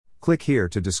Click here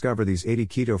to discover these 80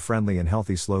 keto-friendly and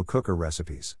healthy slow cooker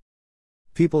recipes.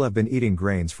 People have been eating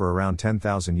grains for around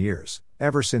 10,000 years,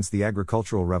 ever since the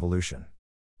agricultural revolution.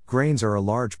 Grains are a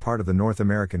large part of the North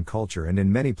American culture and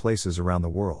in many places around the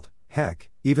world. Heck,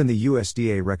 even the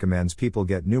USDA recommends people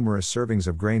get numerous servings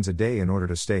of grains a day in order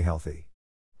to stay healthy.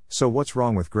 So what's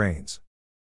wrong with grains?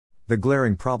 The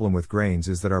glaring problem with grains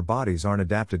is that our bodies aren't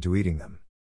adapted to eating them.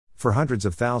 For hundreds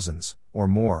of thousands, or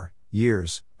more,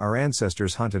 years, our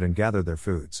ancestors hunted and gathered their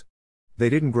foods. They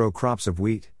didn't grow crops of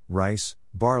wheat, rice,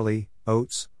 barley,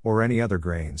 oats, or any other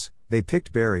grains. They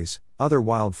picked berries, other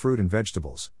wild fruit and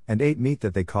vegetables, and ate meat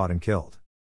that they caught and killed.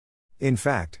 In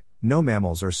fact, no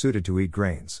mammals are suited to eat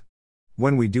grains.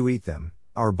 When we do eat them,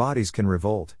 our bodies can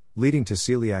revolt, leading to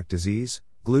celiac disease,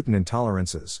 gluten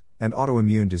intolerances, and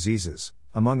autoimmune diseases,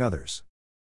 among others.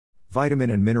 Vitamin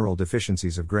and mineral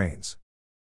deficiencies of grains.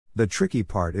 The tricky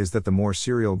part is that the more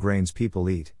cereal grains people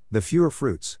eat, the fewer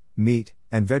fruits, meat,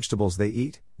 and vegetables they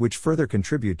eat, which further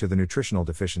contribute to the nutritional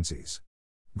deficiencies.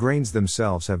 Grains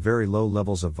themselves have very low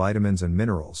levels of vitamins and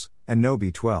minerals, and no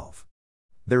B12.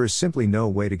 There is simply no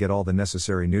way to get all the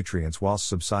necessary nutrients whilst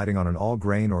subsiding on an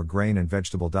all-grain or grain and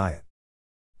vegetable diet.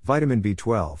 Vitamin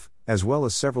B12, as well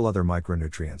as several other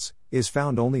micronutrients, is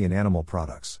found only in animal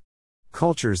products.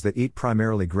 Cultures that eat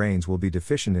primarily grains will be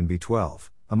deficient in B12,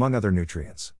 among other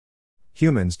nutrients.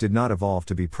 Humans did not evolve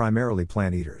to be primarily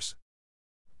plant eaters.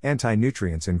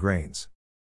 Anti-nutrients in grains.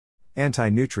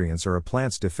 Anti-nutrients are a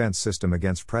plant's defense system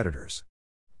against predators.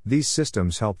 These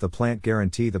systems help the plant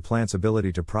guarantee the plant's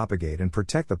ability to propagate and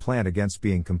protect the plant against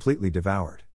being completely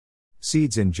devoured.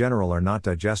 Seeds in general are not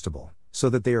digestible, so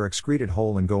that they are excreted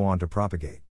whole and go on to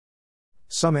propagate.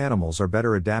 Some animals are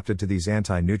better adapted to these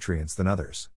anti-nutrients than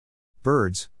others.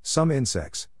 Birds, some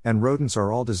insects, and rodents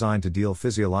are all designed to deal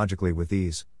physiologically with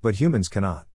these, but humans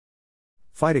cannot.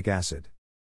 Phytic acid.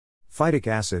 Phytic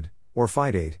acid, or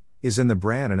phytate, is in the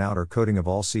bran and outer coating of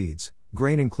all seeds,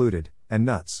 grain included, and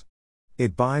nuts.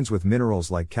 It binds with minerals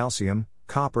like calcium,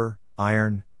 copper,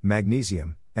 iron,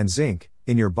 magnesium, and zinc,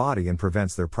 in your body and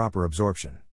prevents their proper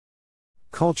absorption.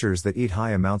 Cultures that eat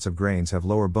high amounts of grains have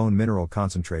lower bone mineral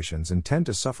concentrations and tend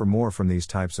to suffer more from these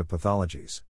types of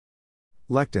pathologies.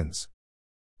 Lectins.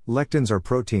 Lectins are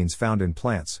proteins found in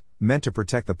plants, meant to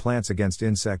protect the plants against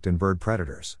insect and bird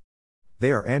predators.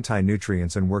 They are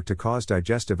anti-nutrients and work to cause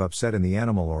digestive upset in the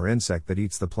animal or insect that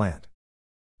eats the plant.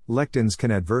 Lectins can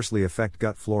adversely affect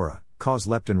gut flora, cause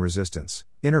leptin resistance,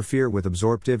 interfere with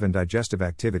absorptive and digestive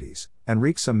activities, and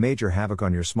wreak some major havoc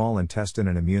on your small intestine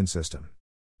and immune system.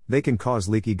 They can cause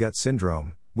leaky gut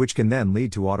syndrome, which can then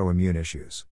lead to autoimmune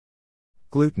issues.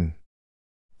 Gluten.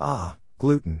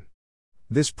 Gluten.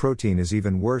 This protein is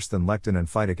even worse than lectin and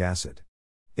phytic acid.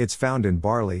 It's found in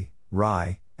barley,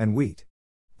 rye, and wheat.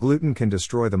 Gluten can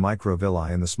destroy the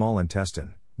microvilli in the small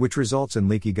intestine, which results in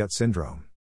leaky gut syndrome.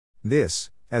 This,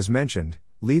 as mentioned,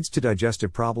 leads to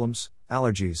digestive problems,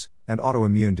 allergies, and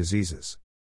autoimmune diseases.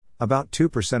 About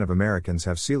 2% of Americans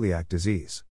have celiac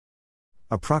disease.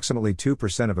 Approximately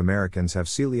 2% of Americans have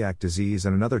celiac disease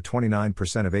and another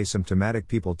 29% of asymptomatic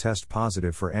people test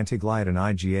positive for antigliadin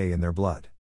IgA in their blood.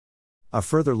 A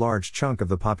further large chunk of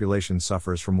the population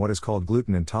suffers from what is called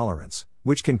gluten intolerance,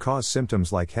 which can cause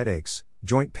symptoms like headaches,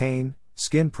 joint pain,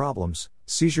 skin problems,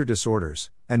 seizure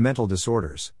disorders, and mental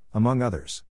disorders, among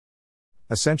others.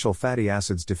 Essential fatty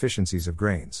acids deficiencies of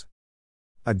grains.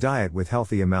 A diet with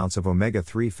healthy amounts of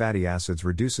omega-3 fatty acids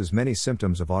reduces many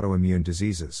symptoms of autoimmune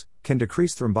diseases, can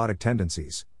decrease thrombotic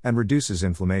tendencies, and reduces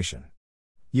inflammation.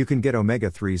 You can get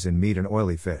omega-3s in meat and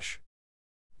oily fish.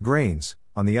 Grains,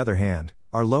 on the other hand,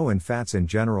 are low in fats in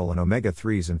general and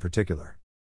omega-3s in particular.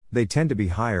 They tend to be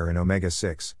higher in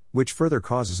omega-6, which further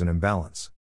causes an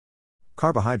imbalance.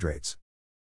 Carbohydrates.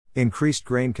 Increased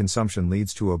grain consumption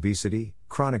leads to obesity,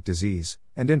 chronic disease,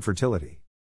 and infertility.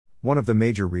 One of the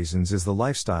major reasons is the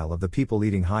lifestyle of the people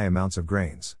eating high amounts of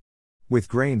grains. With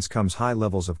grains comes high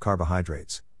levels of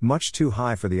carbohydrates, much too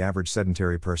high for the average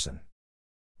sedentary person.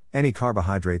 Any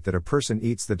carbohydrate that a person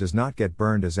eats that does not get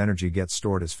burned as energy gets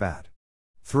stored as fat.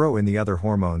 Throw in the other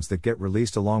hormones that get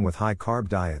released along with high-carb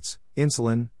diets,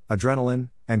 insulin, adrenaline,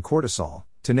 and cortisol,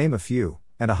 to name a few,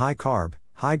 and a high-carb,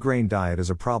 high-grain diet is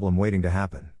a problem waiting to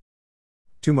happen.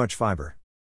 Too much fiber.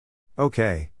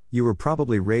 Okay, you were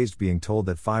probably raised being told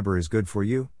that fiber is good for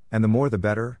you, and the more the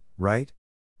better, right?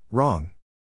 Wrong.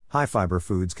 High-fiber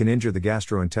foods can injure the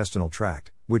gastrointestinal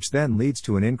tract, which then leads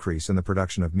to an increase in the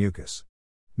production of mucus.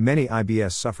 Many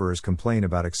IBS sufferers complain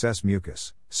about excess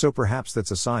mucus, so perhaps that's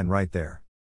a sign right there.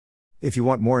 If you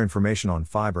want more information on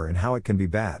fiber and how it can be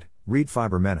bad, read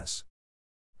Fiber Menace.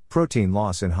 Protein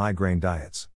loss in high-grain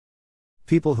diets.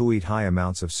 People who eat high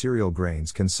amounts of cereal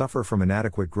grains can suffer from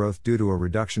inadequate growth due to a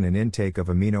reduction in intake of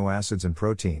amino acids and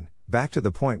protein, back to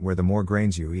the point where the more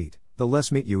grains you eat, the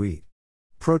less meat you eat.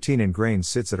 Protein in grains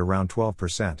sits at around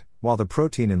 12%, while the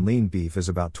protein in lean beef is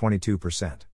about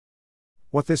 22%.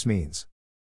 What this means?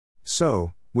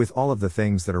 So, with all of the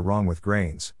things that are wrong with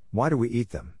grains, why do we eat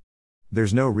them?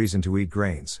 There's no reason to eat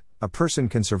grains. A person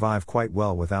can survive quite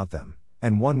well without them,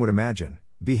 and one would imagine,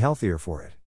 be healthier for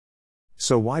it.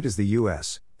 So why does the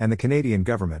US, and the Canadian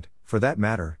government, for that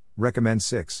matter, recommend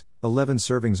 6-11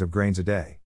 servings of grains a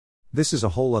day? This is a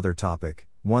whole other topic,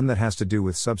 one that has to do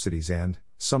with subsidies and,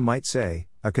 some might say,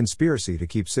 a conspiracy to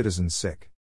keep citizens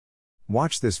sick.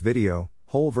 Watch this video,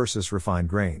 Whole versus Refined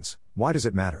Grains, Why Does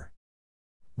It Matter?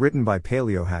 Written by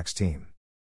Paleo Hacks Team.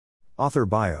 Author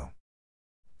bio.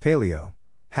 Paleo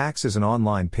Hacks is an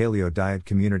online paleo diet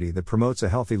community that promotes a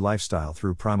healthy lifestyle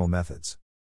through primal methods.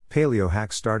 Paleo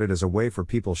Hacks started as a way for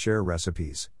people share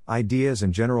recipes, ideas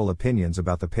and general opinions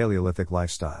about the Paleolithic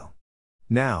lifestyle.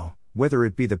 Now, whether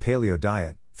it be the paleo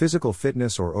diet, physical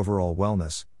fitness or overall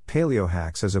wellness, Paleo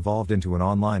Hacks has evolved into an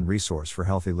online resource for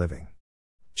healthy living.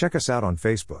 Check us out on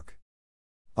Facebook.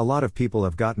 A lot of people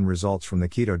have gotten results from the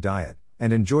keto diet,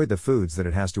 and enjoyed the foods that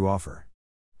it has to offer.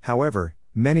 However,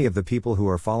 many of the people who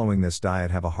are following this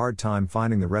diet have a hard time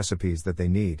finding the recipes that they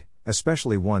need,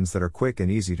 especially ones that are quick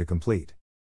and easy to complete.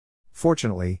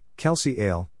 Fortunately, Kelsey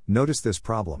Ale noticed this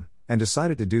problem, and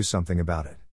decided to do something about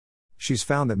it. She's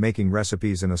found that making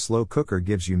recipes in a slow cooker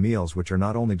gives you meals which are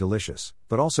not only delicious,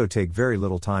 but also take very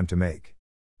little time to make.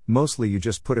 Mostly you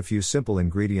just put a few simple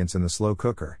ingredients in the slow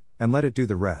cooker, and let it do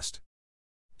the rest.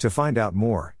 To find out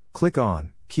more, click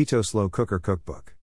on Keto Slow Cooker Cookbook.